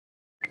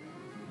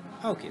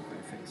Okay,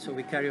 perfect. So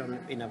we carry on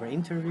in our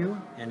interview,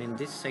 and in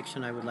this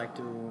section, I would like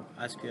to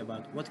ask you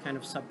about what kind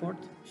of support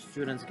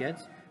students get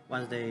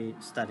once they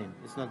study.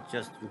 It's not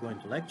just you going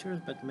to lectures,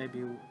 but maybe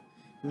you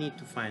need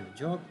to find a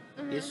job.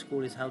 If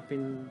school is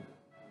helping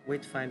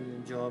with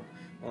finding a job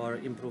or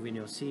improving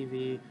your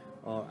CV,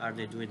 or are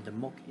they doing the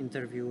mock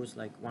interviews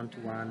like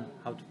one-to-one,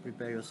 how to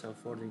prepare yourself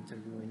for the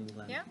interview in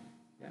England? Yeah.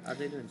 Yeah, are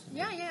they doing something?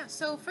 Yeah.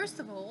 So first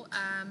of all,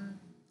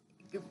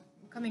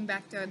 coming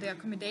back to the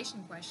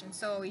accommodation question.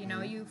 So,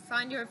 you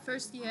find your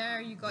first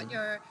year, you got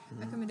your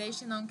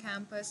accommodation on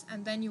campus,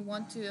 and then you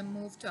want to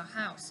move to a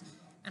house.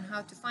 And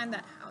how to find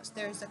that house.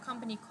 There's a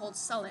company called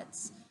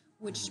Sullets,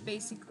 which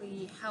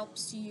basically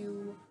helps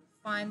you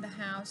find the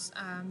house,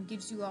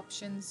 gives you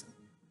options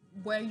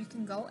where you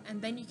can go,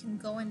 and then you can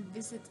go and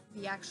visit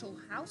the actual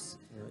house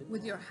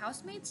with your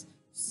housemates,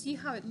 see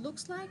how it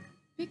looks like,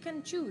 pick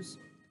and choose.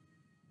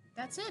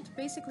 That's it.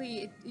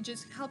 Basically, it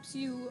just helps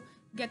you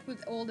get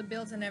with all the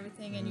bills and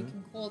everything, and you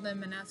can call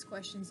them and ask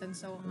questions and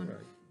so on.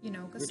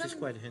 Right. Which is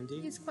quite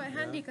handy. It's quite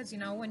handy because,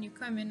 when you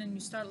come in and you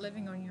start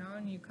living on your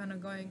own, you're kind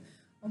of going,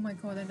 oh my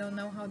God, I don't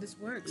know how this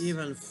works.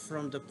 Even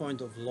from the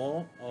point of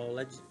law or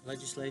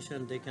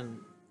legislation, they can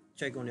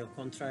check on your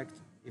contract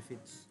if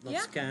it's not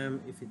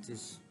scam, if it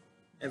is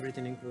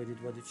everything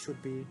included what it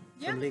should be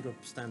from legal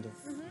stand of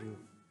view.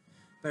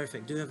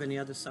 Perfect. Do you have any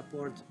other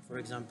support? For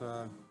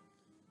example,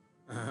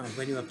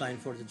 when you're applying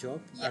for the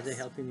job, are they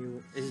helping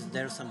you? Is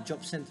there some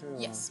job center? Or?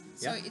 Yes.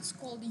 So it's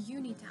called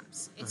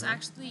Unitemps. It's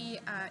actually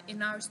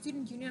in our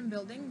student union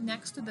building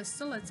next to the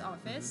Sullets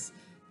office.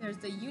 There's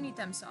the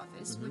Unitemps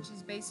office, which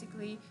is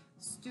basically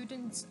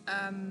students.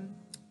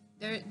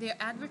 They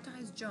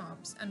advertise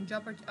jobs and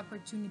job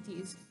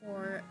opportunities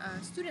for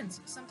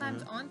students.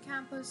 Sometimes on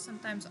campus,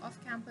 sometimes off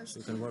campus.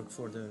 You can work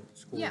for the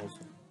school also.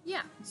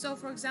 Yeah. So,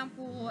 for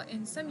example,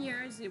 in some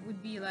years it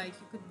would be like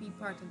you could be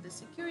part of the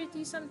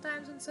security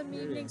sometimes on some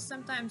evenings.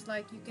 Sometimes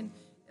like you can.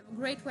 A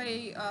great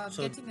way of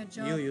getting a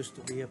job. You used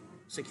to be a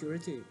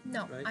security.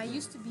 No, right? I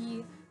used to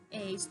be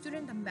a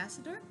student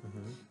ambassador.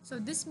 So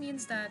this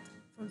means that,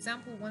 for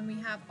example, when we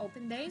have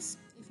open days,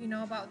 if you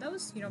know about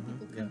those, people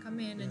can come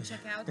in and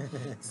check out.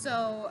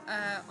 So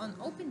on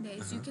open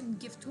days, you can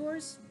give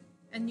tours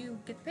and you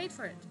get paid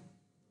for it.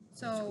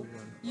 So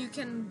you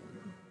can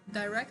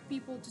direct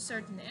people to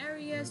certain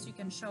areas, you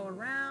can show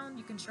around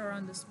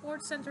the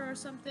sports center or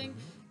something,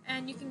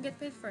 and you can get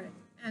paid for it.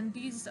 And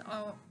these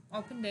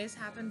open days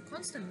happen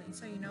constantly.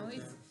 So,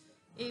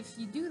 if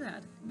you do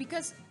that,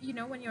 because,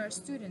 when you're a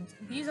student,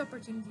 these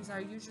opportunities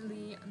are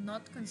usually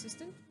not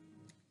consistent.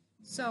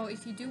 So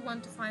if you do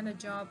want to find a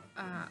job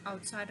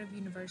outside of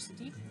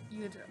university,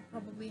 you'd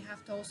probably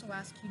have to also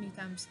ask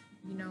Unitemps,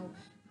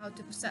 how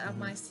to set up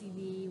my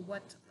CV,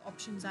 what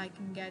options I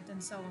can get,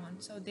 and so on.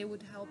 So they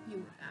would help you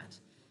with that.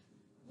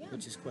 Yeah.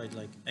 Which is quite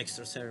like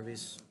extra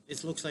service.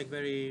 It looks like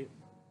very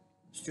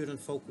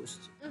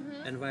student-focused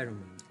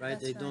environment, right?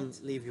 That's they right.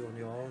 don't leave you on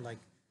your own, like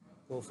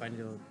go find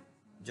your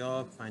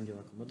job, find your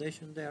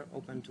accommodation. They are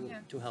open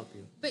to help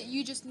you. But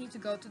you just need to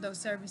go to those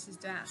services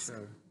to ask.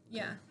 Sure.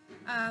 Yeah.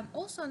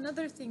 Also,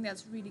 another thing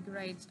that's really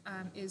great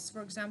is,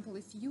 for example,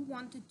 if you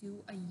want to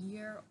do a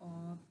year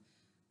of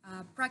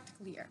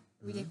practical year,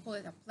 we call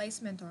it a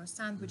placement or a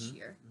sandwich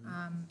year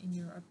in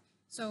Europe.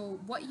 So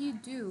what you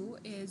do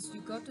is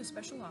you go to a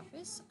special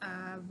office,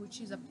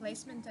 which is a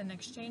placement and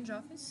exchange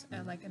office,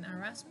 like an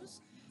Erasmus,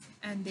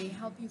 and they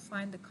help you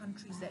find the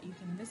countries that you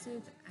can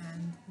visit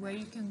and where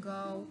you can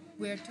go,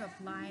 where to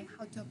apply,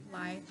 how to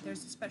apply.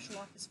 There's a special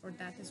office for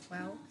that as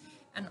well.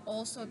 And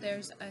also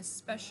there's a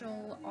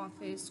special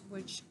office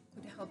which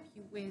could help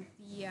you with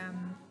the,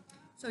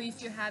 so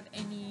if you have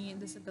any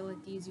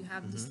disabilities, you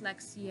have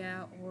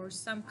dyslexia or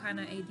some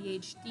kind of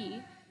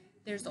ADHD,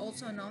 there's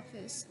also an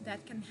office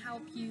that can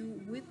help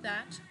you with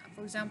that.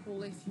 For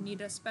example, if you need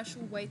a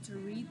special way to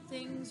read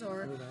things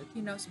or,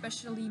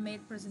 specially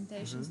made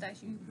presentations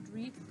that you could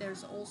read,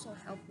 there's also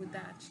help with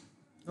that.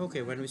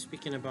 Okay, when we're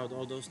speaking about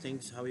all those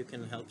things, how you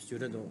can help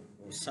students or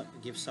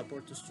give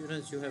support to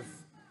students, you have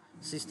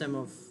system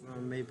of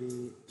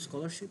maybe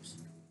scholarships?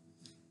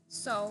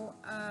 So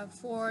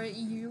for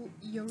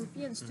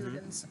European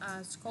students,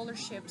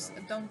 scholarships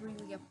don't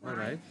really apply.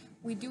 Right.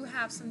 We do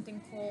have something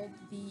called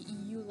the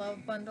EU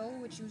Love Bundle,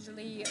 which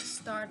usually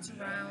starts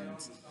around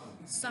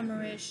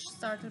summerish,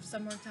 start of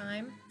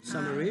summertime.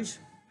 Summerish?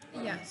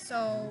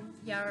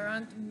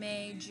 Around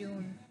May,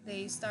 June,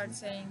 they start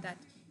saying that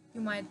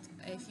you might,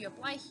 if you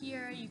apply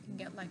here, you can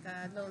get like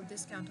a little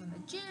discount on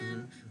the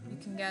gym, you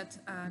can get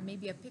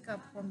maybe a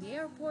pickup from the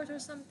airport or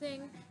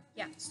something.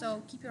 Yeah,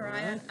 so keep your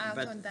eye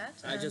out on that.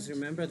 I just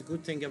remembered,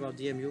 good thing about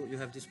DMU, you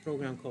have this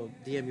program called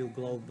DMU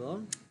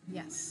Global.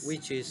 Yes.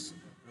 Which is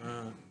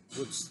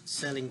good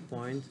selling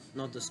point,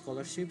 not the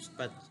scholarships,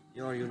 but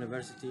your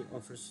university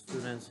offers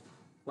students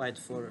quite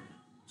for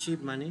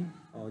cheap money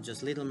or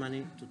just little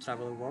money to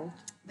travel the world.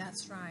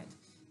 That's right.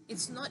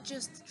 It's not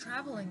just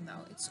traveling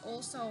though, it's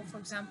also, for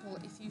example,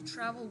 if you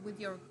travel with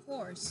your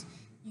course,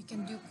 you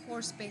can do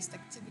course-based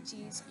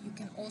activities. You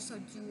can also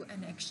do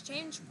an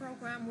exchange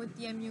program with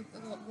DMU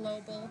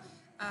Global.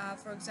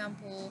 For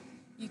example,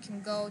 you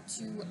can go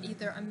to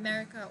either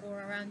America or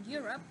around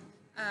Europe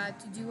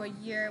to do a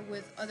year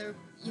with other,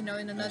 in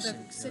another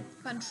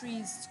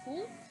country's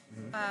school.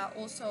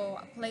 Also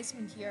a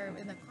placement here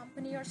in a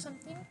company or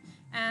something.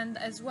 And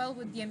as well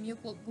with DMU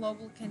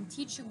Global can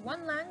teach you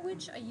one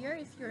language a year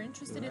if you're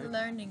interested in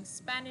learning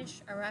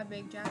Spanish,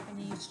 Arabic,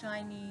 Japanese,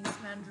 Chinese,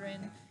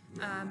 Mandarin,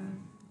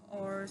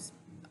 or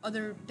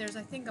other. There's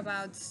I think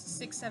about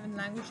 6-7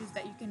 languages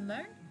that you can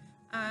learn.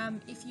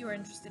 If you are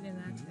interested in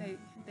that,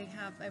 they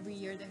have every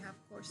year they have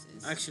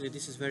courses. Actually,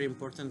 this is very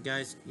important,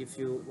 guys. If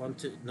you want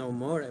to know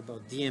more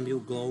about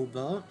DMU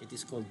Global, it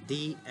is called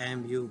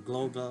DMU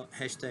Global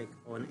hashtag.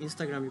 On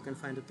Instagram, you can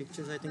find the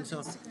pictures. I think so.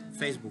 Instagram,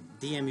 Facebook,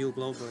 DMU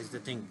Global is the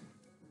thing,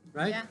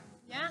 right?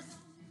 Yeah.